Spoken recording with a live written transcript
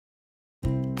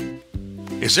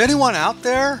Is anyone out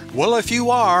there? Well, if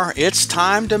you are, it's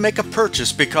time to make a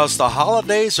purchase because the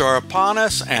holidays are upon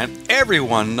us and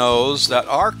everyone knows that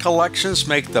our collections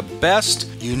make the best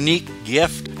unique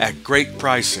gift at great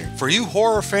pricing. For you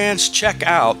horror fans, check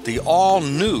out the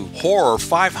all-new Horror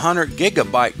 500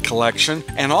 Gigabyte collection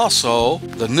and also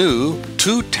the new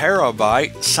 2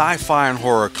 terabyte Sci-Fi and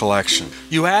Horror collection.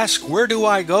 You ask, where do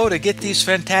I go to get these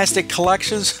fantastic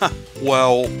collections?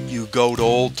 Well, you go to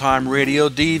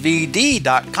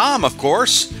oldtimeradiodvd.com, of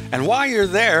course. And while you're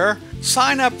there,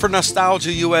 sign up for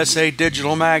Nostalgia USA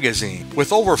Digital Magazine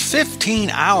with over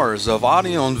 15 hours of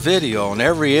audio and video in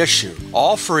every issue.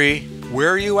 All free.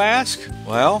 Where, you ask?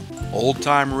 Well,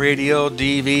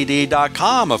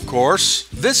 oldtimeradiodvd.com, of course.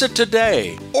 Visit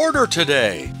today. Order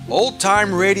today.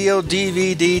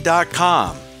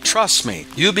 oldtimeradiodvd.com. Trust me,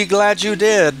 you'll be glad you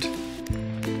did.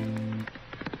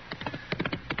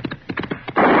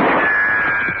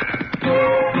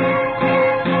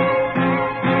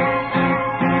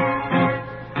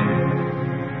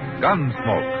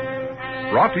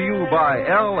 Gunsmoke, brought to you by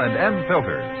L&M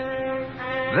Filters.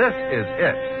 This is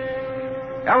it.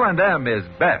 L&M is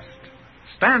best,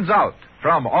 stands out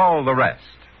from all the rest.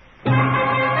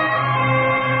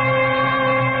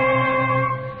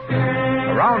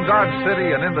 Around Dodge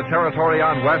City and in the territory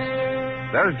on West,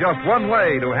 there's just one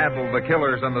way to handle the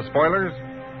killers and the spoilers,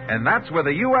 and that's with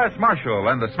a U.S. Marshal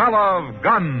and the smell of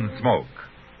Gunsmoke.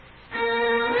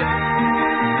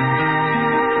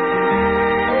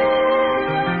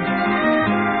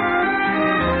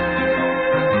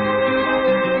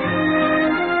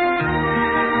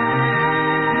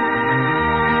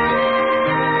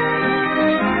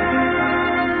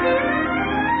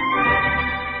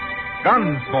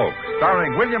 Gunsmoke,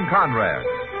 starring William Conrad.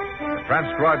 The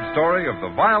transcribed story of the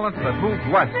violence that moved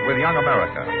west with young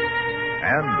America.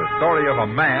 And the story of a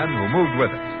man who moved with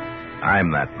it.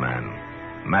 I'm that man.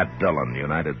 Matt Dillon,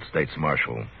 United States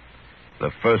Marshal.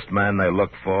 The first man they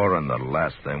look for and the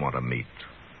last they want to meet.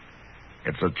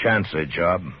 It's a chancy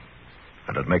job,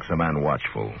 and it makes a man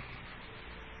watchful.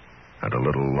 And a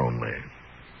little lonely.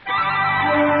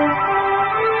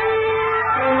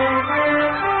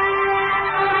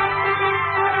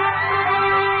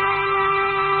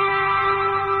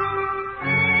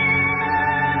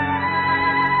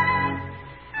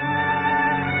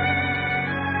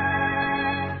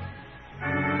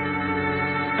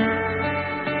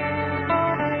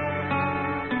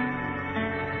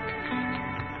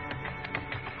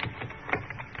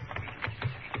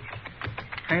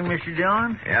 Hey, Mr.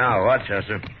 Dillon? Yeah, what,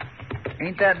 Chester?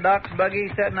 Ain't that Doc's buggy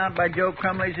sitting out by Joe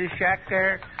Crumley's shack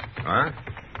there? Huh?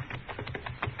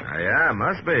 Yeah,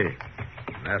 must be.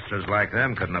 Masters like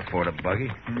them couldn't afford a buggy.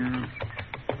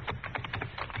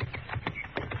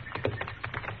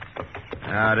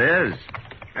 Yeah, it is.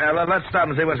 Yeah, let's stop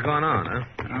and see what's going on, huh?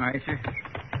 All right, sir.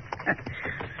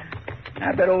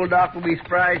 I bet old Doc will be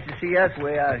surprised to see us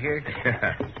way out here.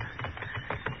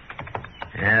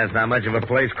 Yeah, it's not much of a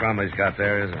place Cromley's got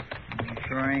there, is it?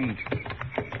 Sure ain't.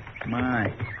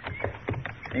 My.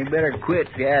 They better quit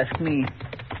if you ask me.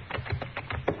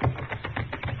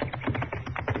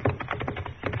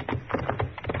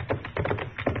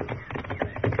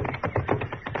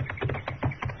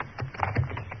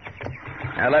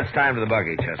 Now, let's time to the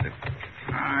buggy, Chester.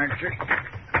 All right, sir.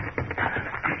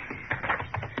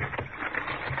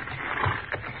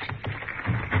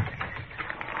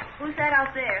 Who's that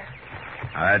out there?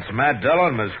 It's Matt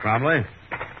Dillon, Miss Cromley.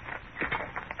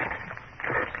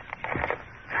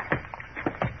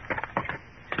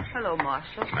 Hello,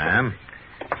 Marshal. Ma'am.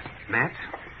 Matt?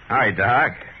 Hi,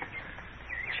 Doc.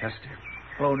 Chester.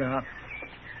 Hello, Doc.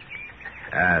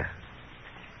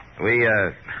 We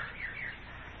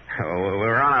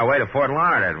were on our way to Fort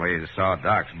Larned, and we saw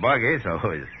Doc's buggy, so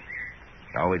we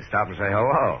thought we'd stop and say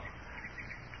hello.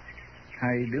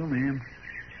 How you do, ma'am?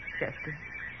 Chester.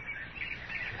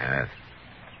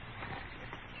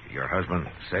 Your husband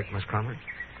sick, Miss Cromley?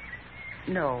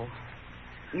 No,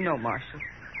 Marshal.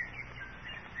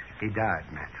 He died,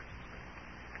 Matt.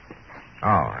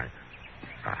 All right.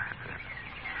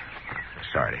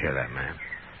 Sorry to hear that, ma'am.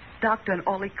 Doc done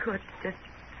all he could.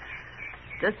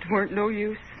 Just weren't no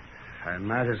use. I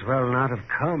might as well not have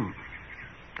come.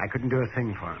 I couldn't do a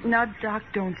thing for him. Now, Doc,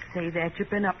 don't say that. You've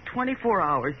been up 24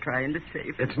 hours trying to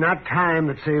save him. It's not time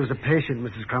that saves a patient,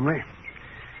 Mrs. Crumley.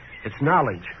 It's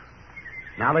knowledge.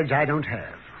 Knowledge I don't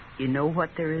have. You know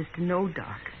what there is to know,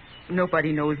 Doc.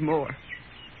 Nobody knows more.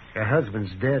 Your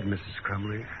husband's dead, Mrs.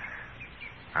 Crumley.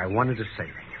 I wanted to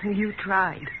save him. You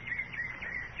tried.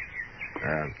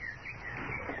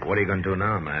 What are you going to do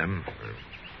now, ma'am?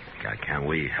 Can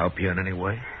we help you in any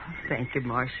way? Thank you,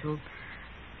 Marshal.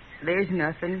 There's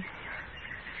nothing.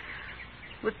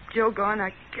 With Joe gone,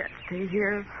 I can't stay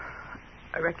here.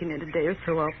 I reckon in a day or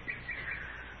so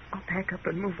I'll pack up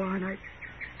and move on.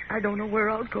 I don't know where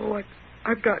I'll go.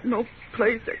 I've got no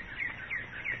place.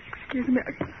 Excuse me,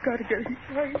 I've got to get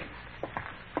inside.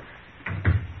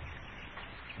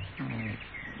 Oh, my.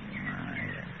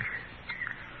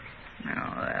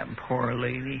 Now, that poor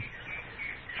lady.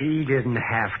 He didn't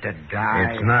have to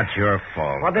die. It's not your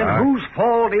fault. Well, then Doc. whose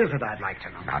fault is it, I'd like to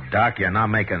know? Now, Doc, you're not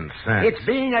making sense. It's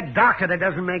being a doctor that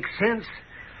doesn't make sense.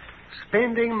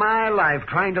 Spending my life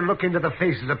trying to look into the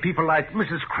faces of people like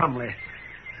Mrs. Crumley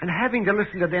and having to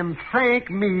listen to them thank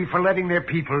me for letting their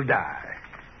people die.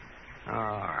 Oh,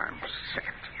 I'm sick.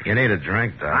 You need a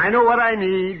drink, Doc. I know what I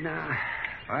need. Now,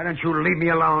 why don't you leave me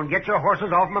alone? Get your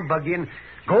horses off my buggy and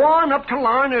go on up to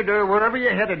Larned or wherever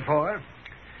you're headed for.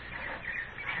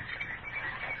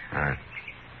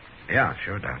 Yeah,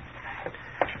 sure, Doc.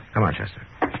 Come on, Chester.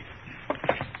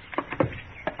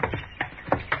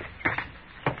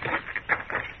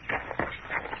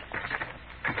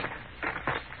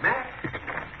 Matt?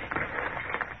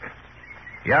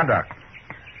 Yeah, Doc.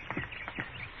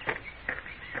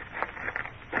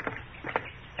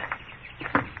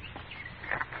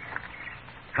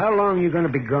 How long are you going to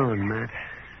be gone, Matt?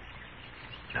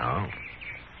 No.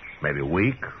 Maybe a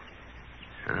week.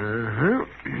 Uh-huh.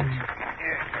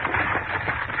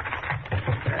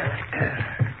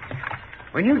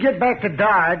 When you get back to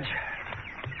Dodge,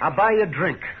 I'll buy you a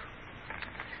drink.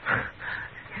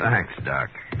 Thanks, Doc.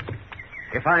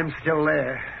 If I'm still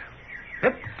there.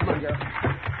 Yep. Come on, Joe.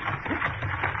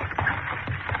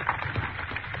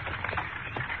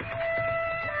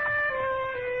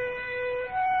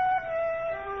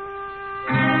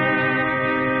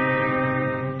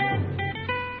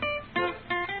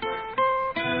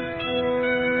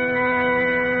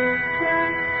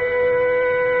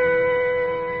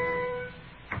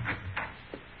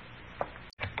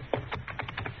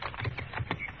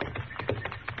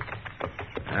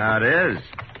 Now it is.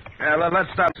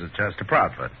 Let's stop, Chester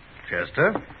Proudfoot.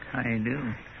 Chester? How you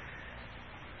do?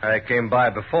 I came by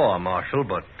before, Marshal,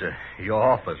 but your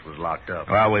office was locked up.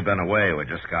 Well, we've been away. We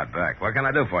just got back. What can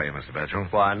I do for you, Mr. Mitchell?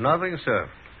 Why, nothing, sir.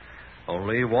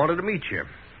 Only wanted to meet you.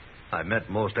 I met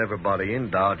most everybody in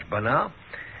Dodge by now.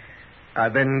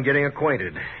 I've been getting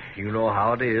acquainted. You know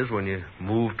how it is when you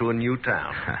move to a new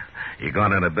town. You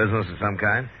going into business of some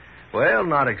kind? Well,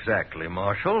 not exactly,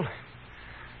 Marshal.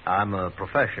 I'm a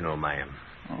professional man.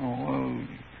 Oh,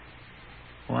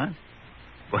 what?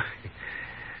 Well,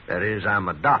 that is, I'm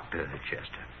a doctor,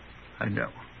 Chester. I know.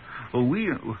 Well,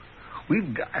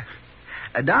 we've got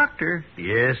a doctor.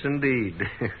 Yes, indeed.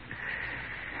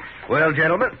 Well,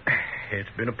 gentlemen, it's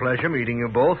been a pleasure meeting you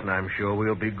both, and I'm sure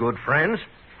we'll be good friends.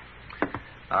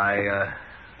 I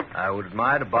would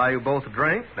admire to buy you both a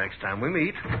drink next time we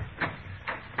meet.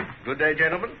 Good day,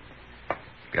 gentlemen.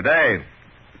 Good day,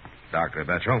 Dr.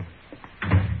 Mitchell.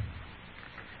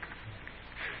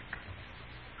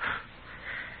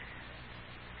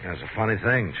 That's a funny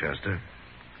thing, Chester.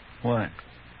 What?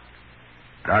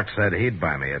 Doc said he'd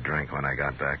buy me a drink when I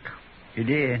got back. You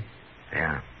did?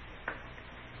 Yeah.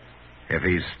 If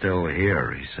he's still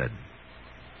here, he said.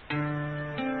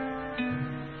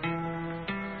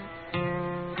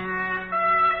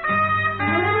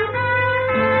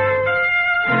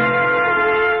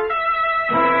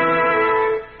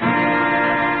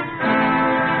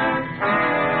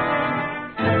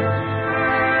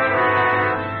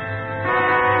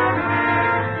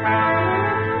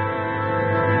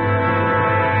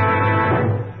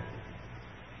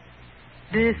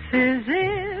 This is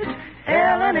it,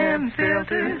 L&M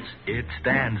Filters. It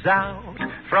stands out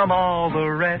from all the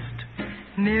rest.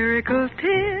 Miracle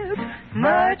tip,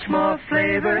 much more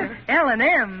flavor.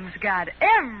 L&M's got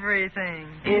everything.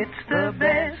 It's the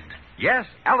best. Yes,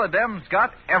 L&M's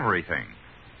got everything.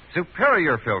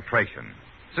 Superior filtration,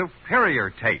 superior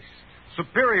taste,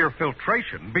 superior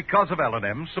filtration because of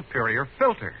L&M's superior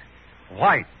filter.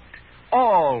 White,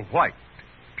 all white,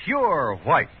 pure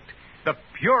white. The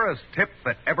purest tip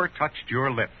that ever touched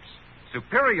your lips.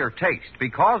 Superior taste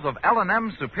because of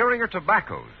L&M's superior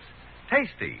tobaccos.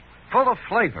 Tasty, full of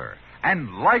flavor,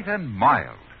 and light and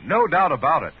mild. No doubt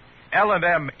about it.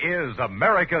 L&M is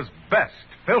America's best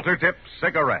filter tip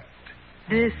cigarette.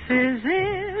 This is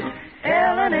it,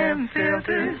 L&M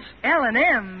Filters.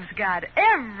 L&M's got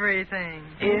everything.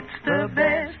 It's the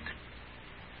best.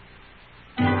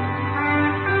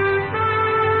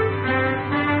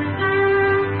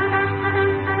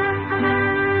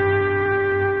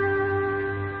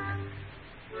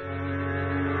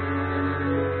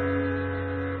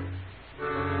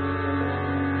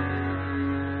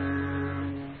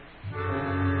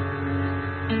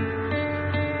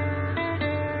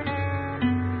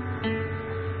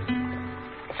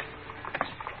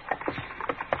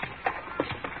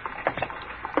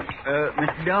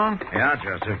 Mr. Dillon, Yeah,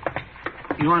 Chester.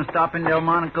 you want to stop in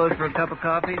Delmonico's for a cup of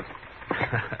coffee?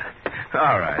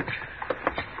 All right.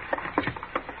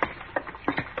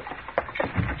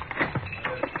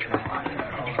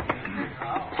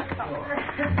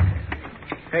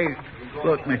 Hey,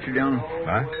 look, Mr. Dillon.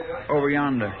 Huh? Over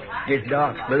yonder. It's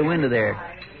Doc by the window there.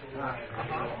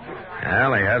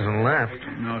 Well, he hasn't left.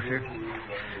 No, sir.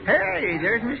 Hey,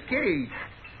 there's Miss Kitty.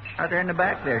 Out there in the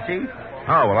back there, see?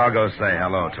 Oh, well, I'll go say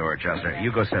hello to her, Chester.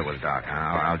 You go sit with Doc.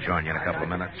 I'll join you in a couple of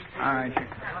minutes. All right, sir.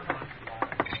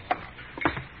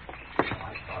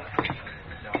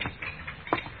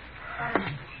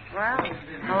 Well,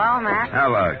 hello, Matt.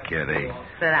 Hello, Kitty.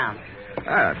 Sit down.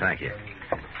 Ah, thank you.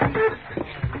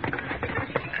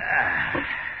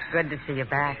 Good to see you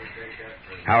back.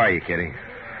 How are you, Kitty?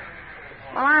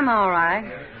 Well, I'm all right,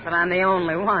 but I'm the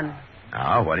only one.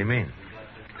 Oh, what do you mean?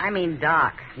 I mean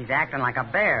Doc. He's acting like a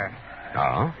bear.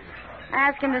 Oh? I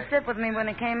asked him to sit with me when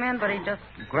he came in, but he just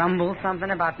grumbled something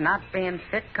about not being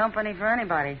fit company for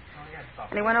anybody.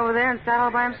 And he went over there and sat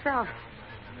all by himself.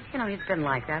 You know, he's been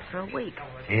like that for a week.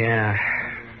 Yeah.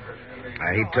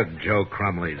 He took Joe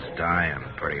Crumley's dying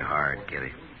pretty hard,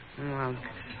 Kitty. Well,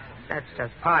 that's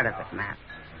just part of it, Matt.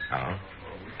 Oh?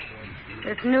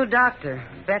 This new doctor,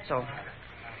 Betchel.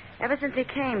 Ever since he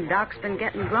came, Doc's been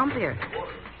getting grumpier.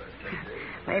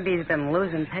 Maybe he's been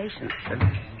losing patience with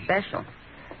Betchel.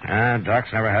 Doc's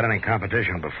never had any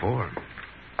competition before.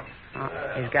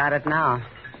 Oh, he's got it now.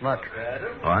 Look,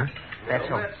 What?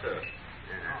 Betchel.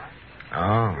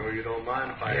 Oh. You don't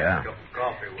mind if I Yeah. have a cup of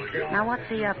coffee, will you? Now, what's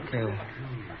he up to?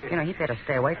 You know, he'd better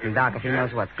stay away from Doc if he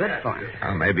knows what's good for him.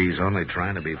 Well, maybe he's only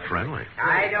trying to be friendly.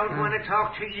 I don't want to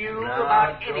talk to you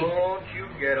about anything. Don't you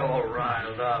get all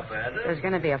riled up, Adams. There's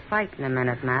going to be a fight in a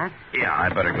minute, Matt. Yeah, I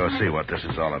better go see what this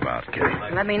is all about, Kitty.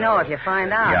 Let me know if you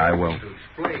find out. Yeah, I will. To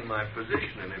explain my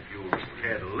position, and if you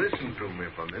care to listen to me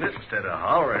for a minute instead of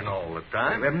hollering all the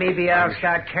time. Well, maybe I'll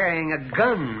start carrying a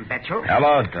gun, Betchel.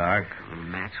 Hello, Doc.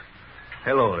 Matt.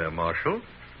 Hello there, Marshal.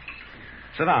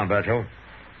 Sit down, Betchel.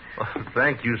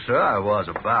 Thank you, sir. I was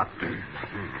about to.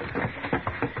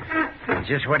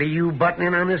 Just what are you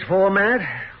buttoning on this for, Matt?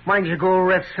 Why don't you go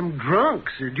arrest some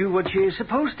drunks or do what you're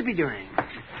supposed to be doing?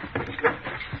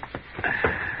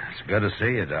 It's good to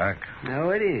see you, Doc. No,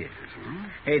 it is.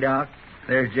 Hey, Doc,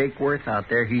 there's Jake Worth out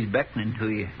there. He's beckoning to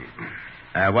you.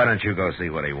 Why don't you go see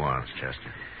what he wants,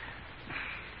 Chester?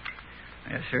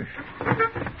 Yes, sir.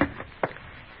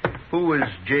 Who is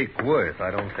Jake Worth?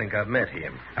 I don't think I've met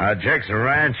him. Jake's a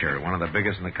rancher, one of the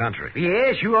biggest in the country.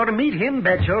 Yes, you ought to meet him,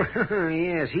 Betchel.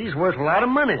 Yes, he's worth a lot of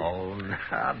money. Oh,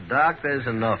 now, Doc, there's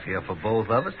enough here for both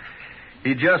of us.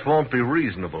 He just won't be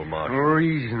reasonable, Marshal.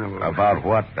 Reasonable. About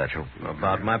what, Betchel?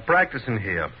 About my practicing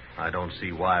here. I don't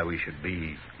see why we should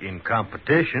be in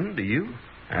competition, do you?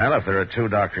 Well, if there are two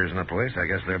doctors in the place, I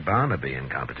guess they're bound to be in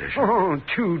competition. Oh,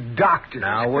 two doctors.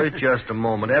 Now, wait just a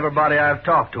moment. Everybody I've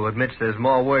talked to admits there's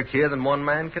more work here than one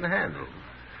man can handle.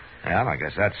 Well, I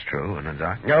guess that's true, isn't it,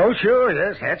 Doc? Oh, sure,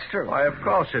 yes, that's true. Why, of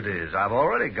course it is. I've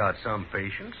already got some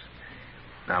patients.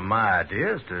 Now, my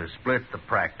idea is to split the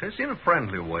practice in a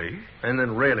friendly way and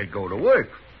then really go to work.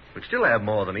 We'd still have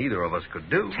more than either of us could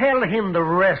do. Tell him the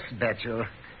rest, Betchel.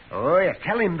 Oh, yes,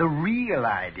 tell him the real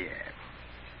idea.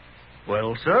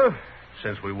 Well, sir,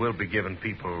 since we will be giving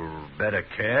people better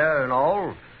care and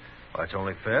all, well, it's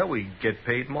only fair we get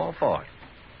paid more for it.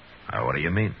 What do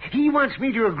you mean? He wants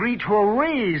me to agree to a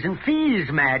raise in fees,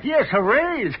 Matt. Yes, a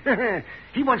raise.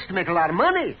 He wants to make a lot of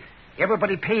money.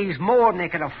 Everybody pays more than they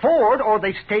can afford or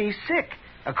they stay sick,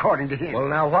 according to him. Well,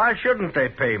 now, why shouldn't they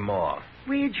pay more?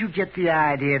 Where'd you get the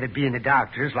idea that being a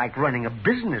doctor is like running a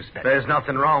business, Betchel? There's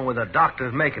nothing wrong with a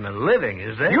doctor's making a living,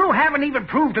 is there? You haven't even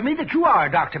proved to me that you are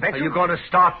a doctor, Betchel. Are you going to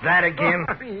start that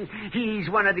again? He's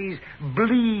one of these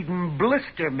bleeding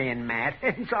blister men, Matt.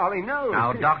 That's all he knows.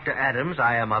 Now, Dr. Adams,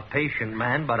 I am a patient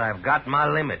man, but I've got my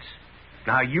limits.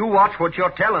 Now, you watch what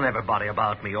you're telling everybody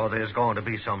about me, or there's going to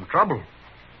be some trouble.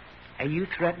 Are you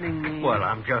threatening me? Well,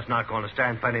 I'm just not going to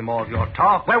stand for any more of your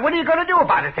talk. Well, what are you going to do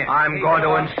about it, then? I'm going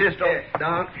to insist on...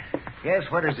 Doc. Yes,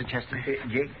 what is it, Chester?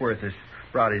 Jake Worth has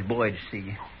brought his boy to see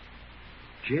you.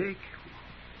 Jake?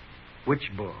 Which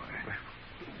boy?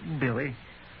 Billy.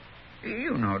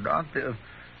 You know, Doc,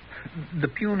 the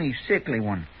puny, sickly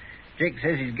one. Jake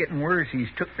says he's getting worse. He's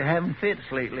took to having fits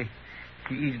lately.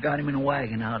 He's got him in a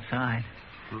wagon outside.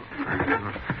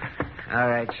 All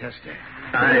right, Chester.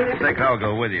 I think I'll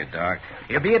go with you, Doc.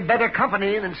 You'll be in better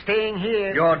company than staying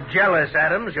here. You're jealous,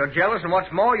 Adams. You're jealous, and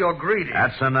what's more, you're greedy.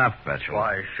 That's enough, Betchel.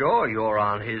 Why, sure, you're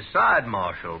on his side,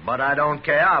 Marshal. But I don't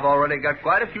care. I've already got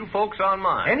quite a few folks on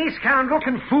mine. Any scoundrel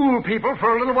can fool people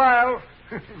for a little while.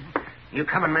 You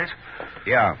coming, Matt?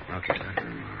 Yeah, okay.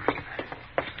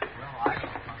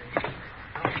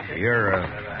 You're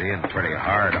being pretty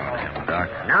hard on him, Doc.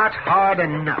 Not hard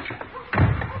enough.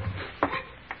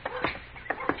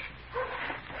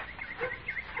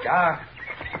 Doc,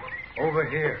 over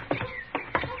here.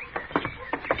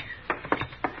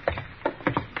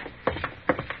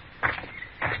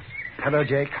 Hello,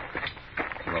 Jake.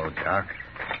 Hello, Doc.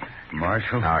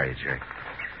 Marshal? How are you, Jake?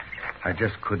 I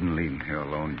just couldn't leave him here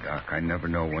alone, Doc. I never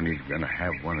know when he's going to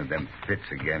have one of them fits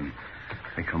again.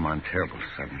 They come on terrible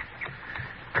sudden.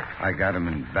 I got him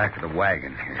in the back of the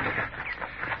wagon here.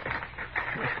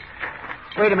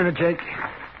 Wait a minute, Jake.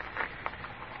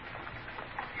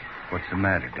 What's the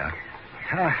matter, Doc?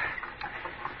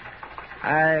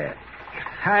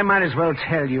 I might as well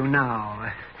tell you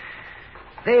now.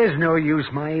 There's no use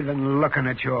my even looking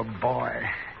at your boy.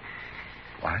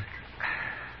 What?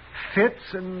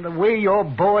 Fitz and the way your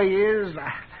boy is,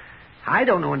 I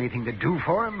don't know anything to do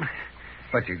for him.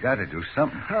 But you got to do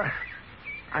something.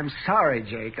 I'm sorry,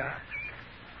 Jake.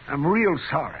 I'm real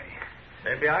sorry.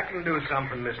 Maybe I can do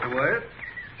something, Mr. Worth.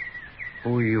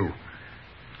 Who are you?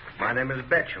 My name is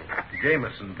Betchel.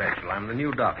 Jameson Betchel. I'm the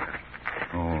new doctor.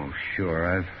 Oh,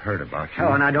 sure. I've heard about you.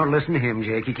 Oh, now don't listen to him,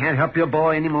 Jake. He can't help your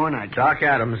boy any more than I can. Doc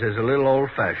Adams is a little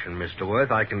old-fashioned, Mr.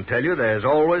 Worth. I can tell you there's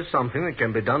always something that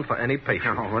can be done for any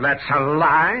patient. Oh, well, that's a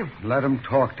lie. Let him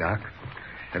talk, Doc.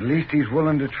 At least he's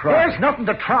willing to try. There's nothing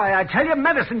to try. I tell you,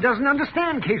 medicine doesn't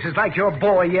understand cases like your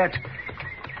boy yet.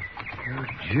 You're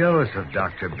jealous of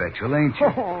Dr. Betchel, ain't you?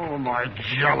 Oh, my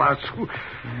jealous.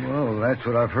 Well, that's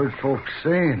what I've heard folks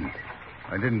saying.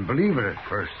 I didn't believe it at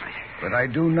first, but I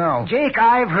do now. Jake,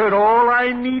 I've heard all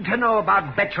I need to know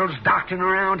about Betchel's doctoring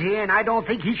around here, and I don't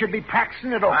think he should be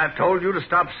practicing at all. I've told you to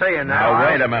stop saying that. Now,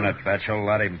 wait a minute, Betchel.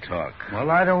 Let him talk. Well,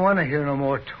 I don't want to hear no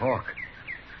more talk.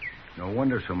 No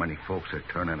wonder so many folks are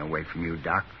turning away from you,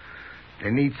 Doc. They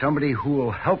need somebody who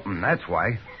will help them, that's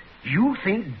why. You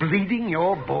think bleeding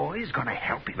your boy is going to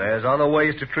help him? There's other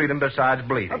ways to treat him besides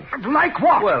bleeding. Like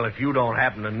what? Well, if you don't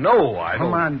happen to know, I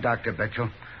Come don't... on, Dr.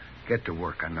 Betchel. Get to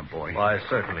work on the boy. Why,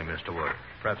 certainly, Mr. Worth.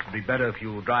 Perhaps it'd be better if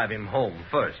you drive him home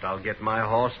first. I'll get my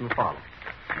horse and follow.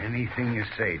 Anything you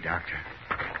say, Doctor.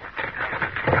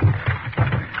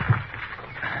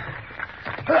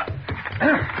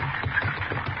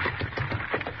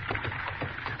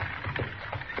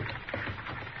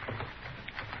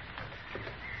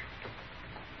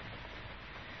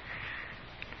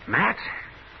 Matt?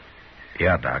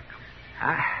 Yeah, Doc.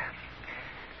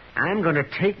 I'm going to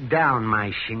take down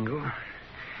my shingle.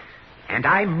 And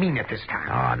I mean it this time.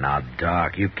 Oh, now,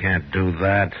 Doc, you can't do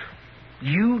that.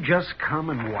 You just come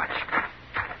and watch.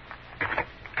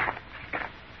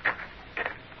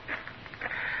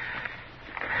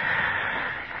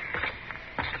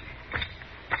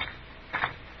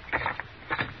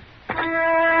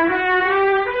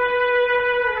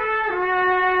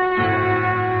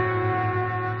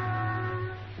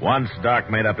 Once Doc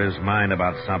made up his mind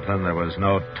about something, there was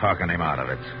no talking him out of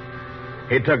it.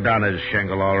 He took down his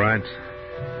shingle, all right,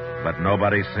 but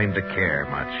nobody seemed to care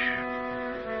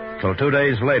much. Till 2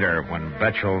 days later, when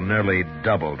Betchel nearly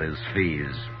doubled his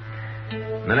fees.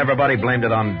 Then everybody blamed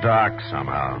it on Doc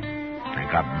somehow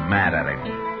and got mad at him.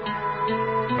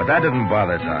 But that didn't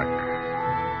bother Doc.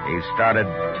 He started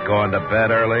going to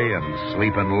bed early and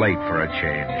sleeping late for a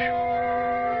change.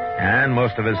 And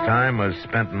most of his time was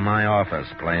spent in my office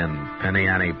playing penny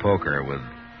ante poker with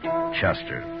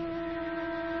Chester.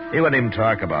 He wouldn't even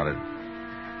talk about it.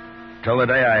 Till the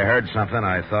day I heard something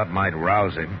I thought might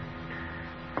rouse him.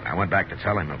 I went back to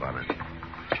tell him about it.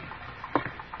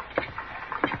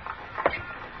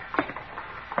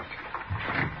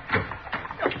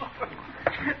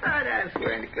 I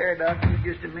swear and declare, Doctor,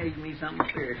 you just amaze me something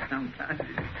serious sometimes.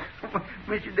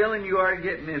 Mr. Dillon, you are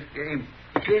getting this game.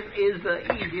 This is the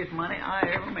easiest money I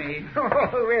ever made.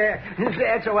 Oh, yeah.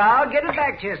 That's so I'll get it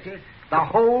back, Chester. The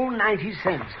whole 90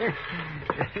 cents.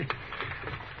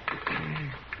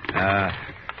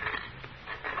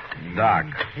 Doc.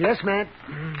 Yes, Matt?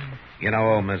 You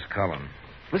know old Miss Cullen?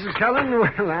 Mrs. Cullen?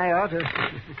 Well, I ought to.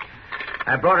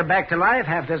 I brought her back to life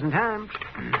half a dozen times.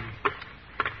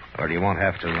 Or you won't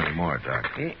have to anymore, Doc.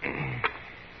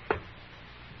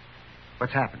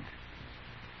 What's happened?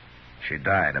 She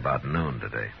died about noon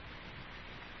today.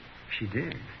 She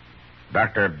did.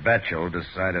 Dr. Betchel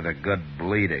decided a good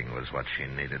bleeding was what she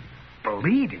needed.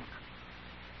 Bleeding?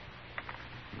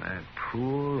 That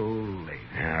poor old lady.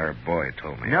 Yeah, her boy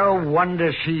told me. No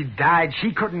wonder she died.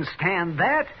 She couldn't stand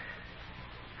that.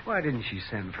 Why didn't she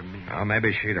send for me? Well,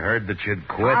 maybe she'd heard that you'd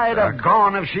quit, I'd Doc. have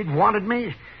gone if she'd wanted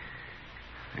me.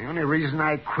 The only reason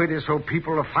I quit is so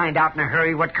people will find out in a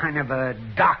hurry what kind of a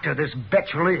doctor this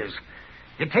Betchel is.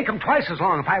 It'd take him twice as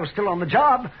long if I was still on the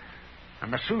job.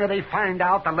 And the sooner they find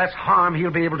out, the less harm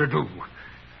he'll be able to do.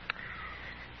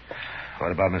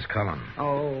 What about Miss Cullen?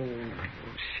 Oh,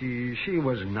 she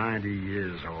was 90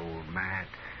 years old, Matt.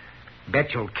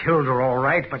 Betchel killed her all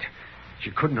right, but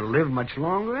she couldn't have lived much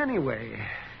longer anyway.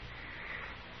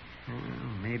 Well,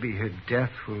 maybe her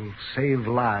death will save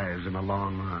lives in the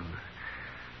long run.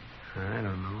 I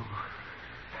don't know.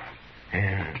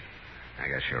 Yeah, I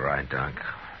guess you're right, Doc.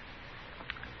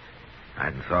 I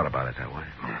hadn't thought about it that way.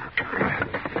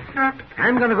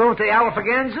 I'm going to go to the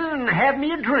Alfaganza and have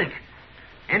me a drink.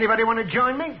 Anybody want to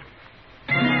join me?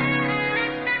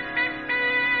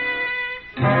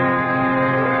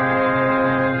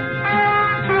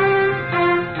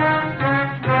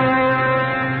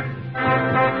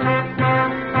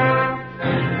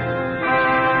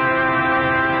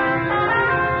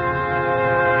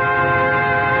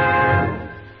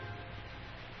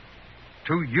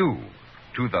 To you,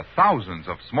 to the thousands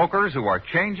of smokers who are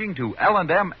changing to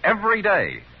L&M every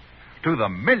day, to the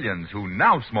millions who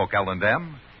now smoke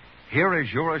L&M, here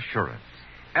is your assurance.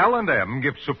 L&M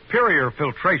gives superior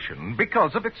filtration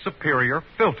because of its superior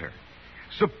filter.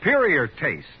 Superior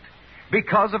taste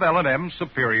because of L&M's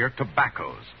superior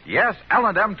tobaccos. Yes,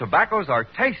 L&M tobaccos are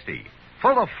tasty,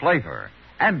 full of flavor,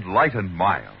 and light and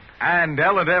mild. And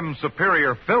L&M's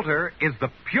superior filter is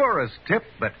the purest tip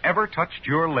that ever touched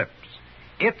your lips.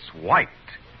 It's white,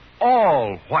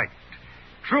 all white.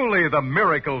 Truly the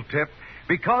miracle tip,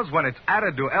 because when it's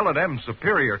added to L&M's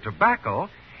superior tobacco,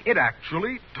 it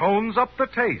actually tones up the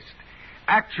taste,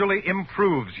 actually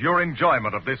improves your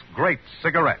enjoyment of this great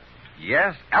cigarette.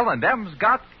 Yes, L&M's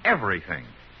got everything.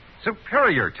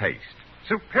 Superior taste,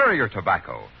 superior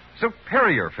tobacco,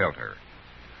 superior filter.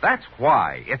 That's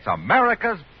why it's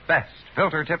America's best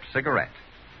filter tip cigarette.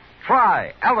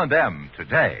 Try L&M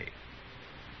today.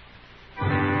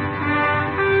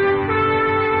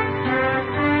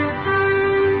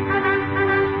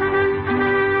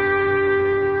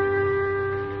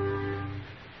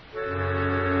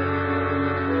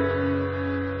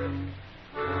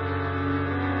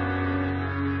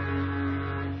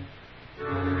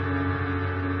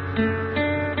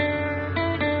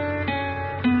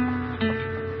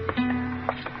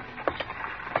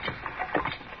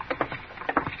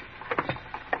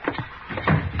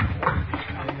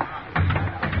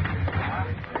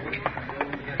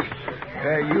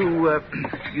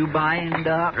 You buying,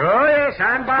 Doc? Oh, yes,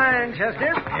 I'm buying,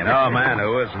 Chester. You know, a man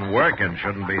who isn't working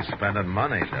shouldn't be spending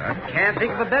money, Doc. Can't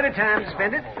think of a better time to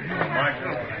spend it.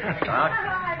 Doc?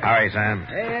 Howdy, Sam.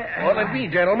 What'll it be,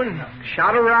 gentlemen?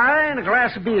 Shot of rye and a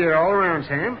glass of beer all around,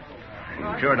 Sam.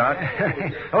 Sure, Doc.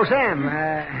 Oh, Sam,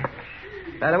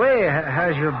 by the way,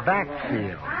 how's your back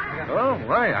feel? Oh,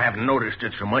 why, I haven't noticed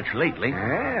it so much lately.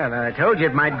 Well, I told you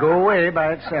it might go away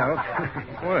by itself.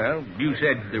 Well, you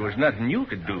said there was nothing you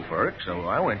could do for it, so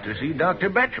I went to see Dr.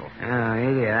 Betchel.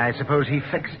 Oh, yeah, I suppose he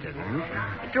fixed it,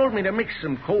 huh? He told me to mix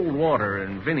some cold water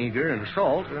and vinegar and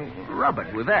salt and rub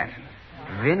it with that.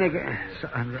 Vinegar?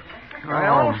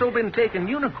 I've also been taking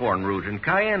unicorn root and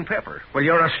cayenne pepper. Well,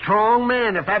 you're a strong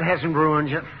man if that hasn't ruined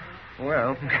you.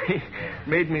 Well,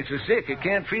 made me so sick I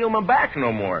can't feel my back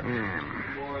no more.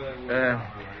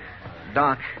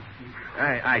 Doc,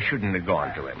 I shouldn't have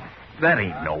gone to him. That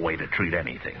ain't no way to treat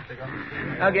anything.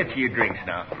 I'll get you your drinks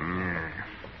now.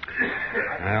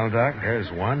 Well, Doc,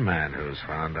 there's one man who's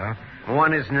found out.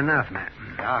 One isn't enough, Matt.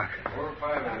 Doc.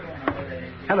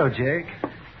 Hello, Jake.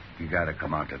 You gotta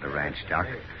come out to the ranch, Doc.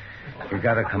 You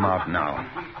gotta come out now.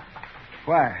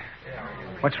 Why?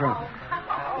 What's wrong?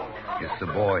 It's the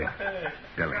boy,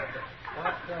 Billy.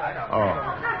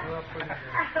 Oh.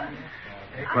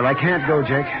 Well, I can't go,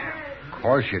 Jake. Of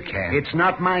course you can. It's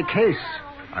not my case.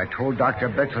 I told Dr.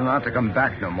 Betchel not to come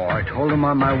back no more. I told him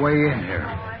on my way in here.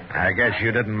 I guess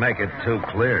you didn't make it too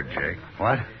clear, Jake.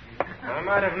 What? I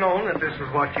might have known that this was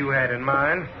what you had in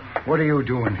mind. What are you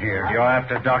doing here? You're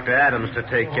after Dr. Adams to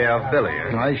take care of Billy.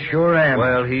 I sure am.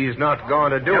 Well, he's not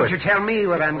going to do Don't it. you tell me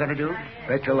what I'm going to do.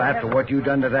 Betchel, after what you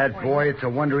done to that boy, it's a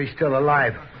wonder he's still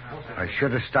alive. I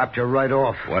should have stopped you right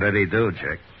off. What did he do,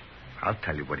 Jake? I'll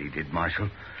tell you what he did, Marshal.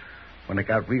 When it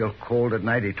got real cold at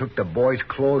night, he took the boy's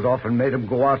clothes off and made him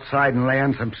go outside and lay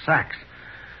on some sacks.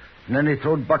 And then he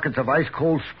throwed buckets of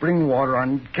ice-cold spring water on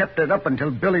and kept it up until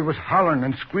Billy was hollering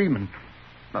and screaming.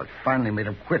 Well, it finally made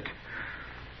him quit.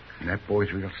 And that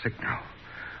boy's real sick now.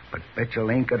 But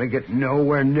Betchel ain't going to get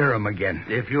nowhere near him again.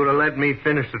 If you'd have let me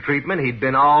finish the treatment, he'd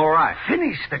been all right.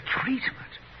 Finish the treatment?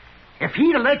 If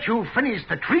he'd have let you finish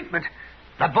the treatment,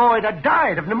 The boy that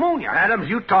died of pneumonia. Adams,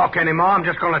 you talk anymore, I'm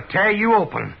just going to tear you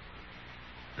open.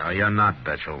 No, you're not,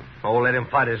 Betchel. Oh, let him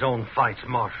fight his own fights,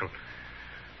 Marshal.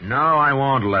 No, I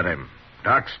won't let him.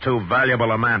 Doc's too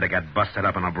valuable a man to get busted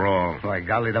up in a brawl. By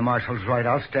golly, the Marshal's right.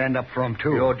 I'll stand up for him,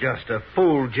 too. You're just a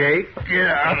fool, Jake. Get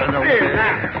out of the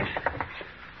way.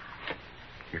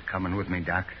 You're coming with me,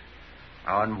 Doc.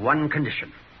 On one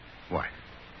condition. What?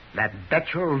 That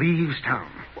Betchel leaves town.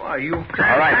 Why, you... All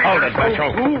right, hold it,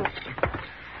 Betchel.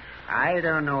 I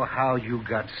don't know how you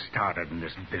got started in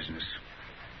this business.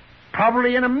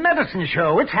 Probably in a medicine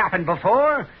show. It's happened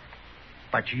before.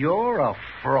 But you're a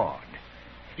fraud.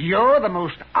 You're the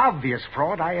most obvious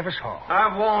fraud I ever saw.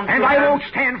 I won't. And I won't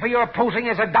stand for your posing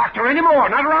as a doctor anymore.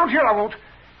 Not around here, I won't.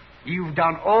 You've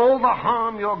done all the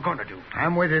harm you're going to do.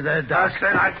 I'm with you there, Doc. I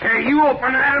said I'd tear you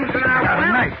open, Adams, and I'll...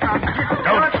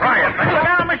 Don't try it, Betchel.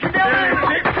 Down, Mr.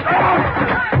 Dillon.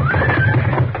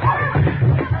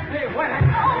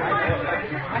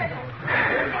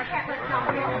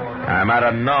 I might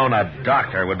have known a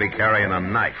doctor would be carrying a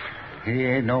knife. He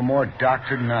ain't no more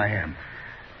doctor than I am.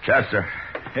 Chester,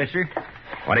 Yes, sir?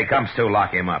 when he comes to,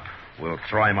 lock him up. We'll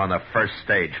throw him on the first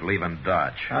stage, leaving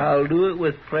Dodge. I'll do it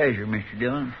with pleasure, Mr.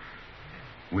 Dillon.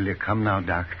 Will you come now,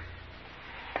 Doc?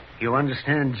 You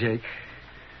understand, Jake?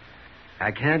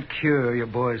 I can't cure your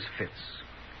boy's fits.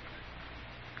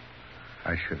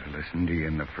 I should have listened to you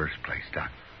in the first place, Doc.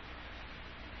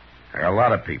 There are a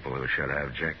lot of people who should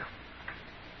have, Jake.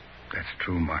 That's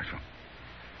true, Marshal.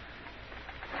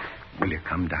 Will you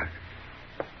come, Doc?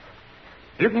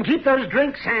 You can keep those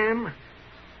drinks, Sam.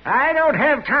 I don't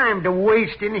have time to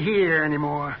waste in here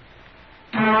anymore.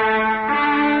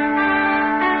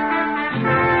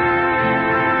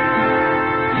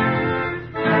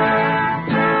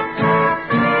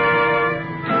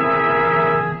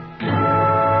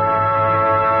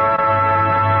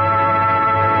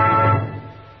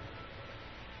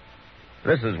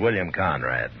 This is William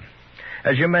Conrad.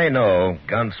 As you may know,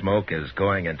 Gunsmoke is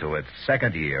going into its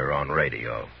second year on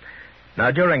radio.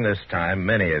 Now, during this time,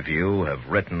 many of you have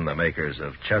written the makers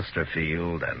of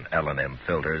Chesterfield and L&M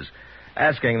filters,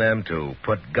 asking them to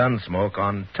put Gunsmoke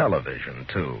on television,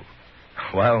 too.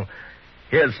 Well,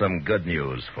 here's some good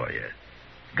news for you.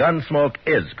 Gunsmoke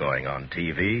is going on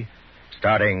TV,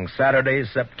 starting Saturday,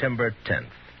 September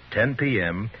 10th, 10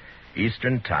 p.m.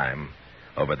 Eastern Time,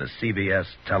 over the CBS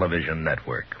television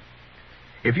network.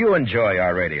 If you enjoy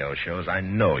our radio shows, I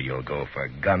know you'll go for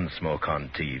Gunsmoke on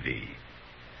TV.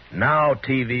 Now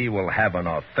TV will have an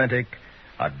authentic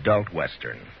adult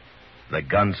Western, the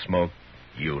Gunsmoke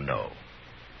you know.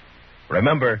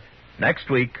 Remember, next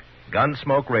week,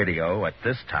 Gunsmoke Radio at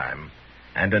this time,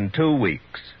 and in 2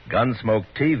 weeks, Gunsmoke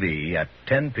TV at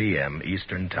 10 p.m.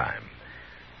 Eastern Time.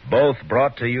 Both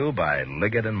brought to you by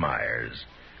Liggett & Myers,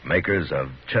 makers of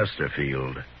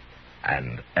Chesterfield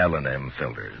and L&M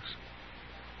filters.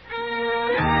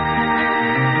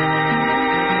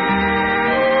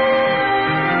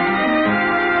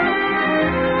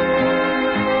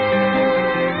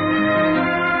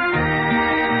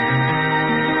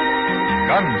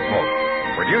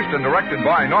 Gunsmoke, produced and directed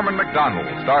by Norman McDonald,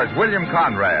 stars William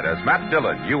Conrad as Matt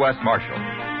Dillon, U.S. Marshal.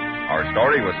 Our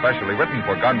story was specially written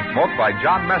for Gunsmoke by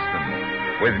John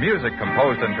Meston, with music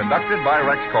composed and conducted by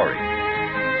Rex Corey.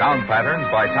 Sound patterns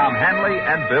by Tom Hanley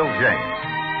and Bill James.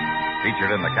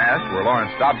 Featured in the cast were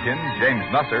Lawrence Dobkin, James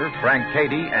Nusser, Frank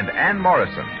Cady, and Ann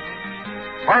Morrison.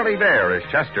 Harley Bear is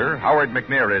Chester, Howard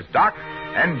McNear is Doc,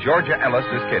 and Georgia Ellis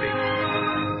is Kitty.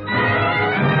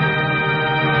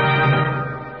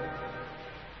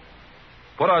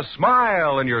 Put a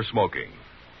smile in your smoking.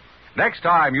 Next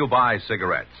time you buy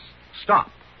cigarettes, stop.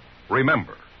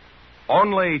 Remember,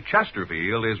 only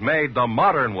Chesterfield is made the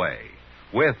modern way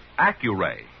with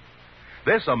Accuray.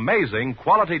 This amazing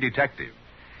quality detective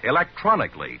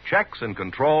electronically checks and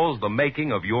controls the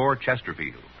making of your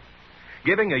Chesterfield,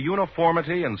 giving a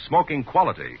uniformity and smoking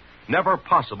quality never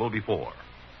possible before.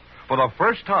 For the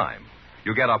first time,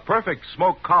 you get a perfect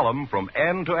smoke column from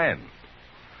end to end.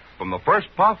 From the first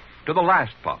puff to the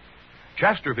last puff,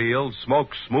 Chesterfield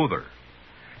smokes smoother.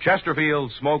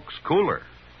 Chesterfield smokes cooler.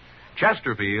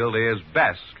 Chesterfield is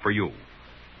best for you.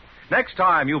 Next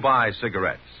time you buy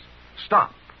cigarettes,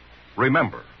 stop.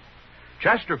 Remember,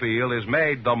 Chesterfield is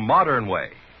made the modern way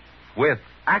with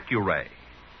Accuray.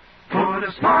 Put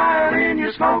a smile in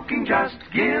your smoking, just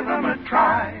give 'em a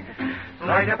try.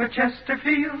 Light up a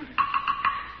Chesterfield,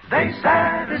 they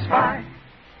satisfy.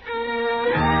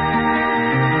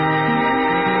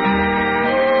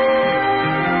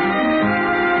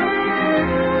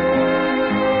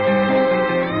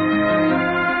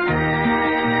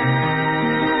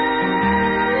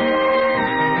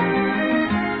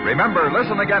 Remember,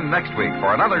 listen again next week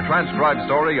for another transcribed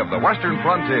story of the Western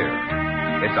frontier.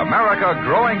 It's America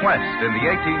growing west in the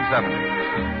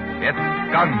 1870s. It's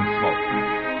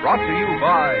Gunsmoke, brought to you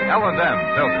by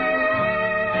L&M Filters.